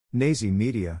Nazy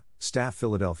Media, Staff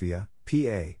Philadelphia,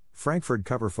 PA, Frankfurt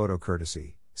cover photo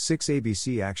courtesy, 6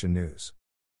 ABC Action News.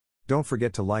 Don't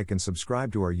forget to like and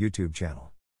subscribe to our YouTube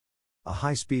channel. A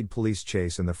high-speed police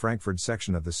chase in the Frankfurt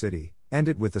section of the city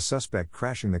ended with the suspect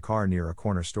crashing the car near a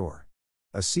corner store.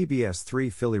 A CBS 3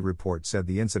 Philly report said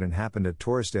the incident happened at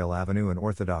Torresdale Avenue and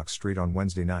Orthodox Street on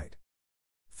Wednesday night.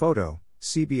 Photo,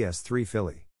 CBS 3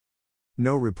 Philly.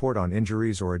 No report on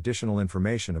injuries or additional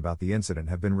information about the incident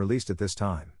have been released at this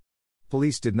time.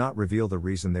 Police did not reveal the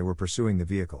reason they were pursuing the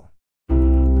vehicle.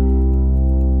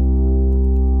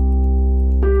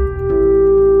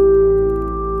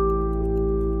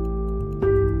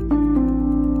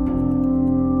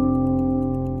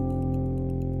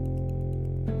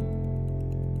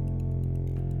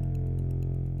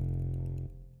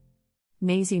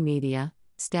 Nazy Media,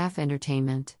 Staff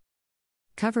Entertainment.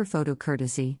 Cover photo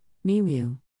courtesy,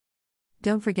 Miu.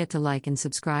 Don't forget to like and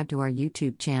subscribe to our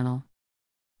YouTube channel.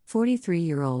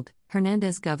 43-year-old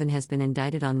Hernandez Govan has been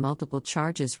indicted on multiple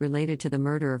charges related to the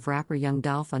murder of rapper Young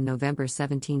Dolph on November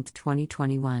 17,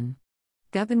 2021.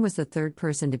 Govan was the third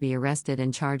person to be arrested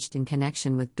and charged in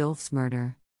connection with Dolph's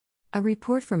murder. A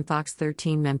report from Fox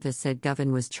 13 Memphis said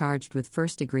Govan was charged with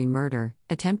first-degree murder,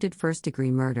 attempted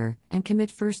first-degree murder, and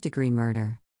commit first-degree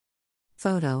murder.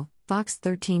 Photo, Fox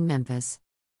 13 Memphis.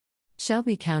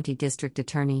 Shelby County District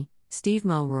Attorney, Steve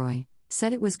Mulroy,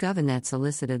 said it was Govan that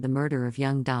solicited the murder of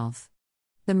Young Dolph.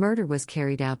 The murder was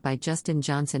carried out by Justin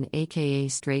Johnson aka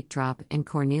Straight Drop and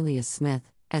Cornelius Smith,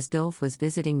 as Dolph was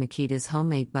visiting Makita's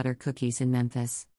homemade butter cookies in Memphis.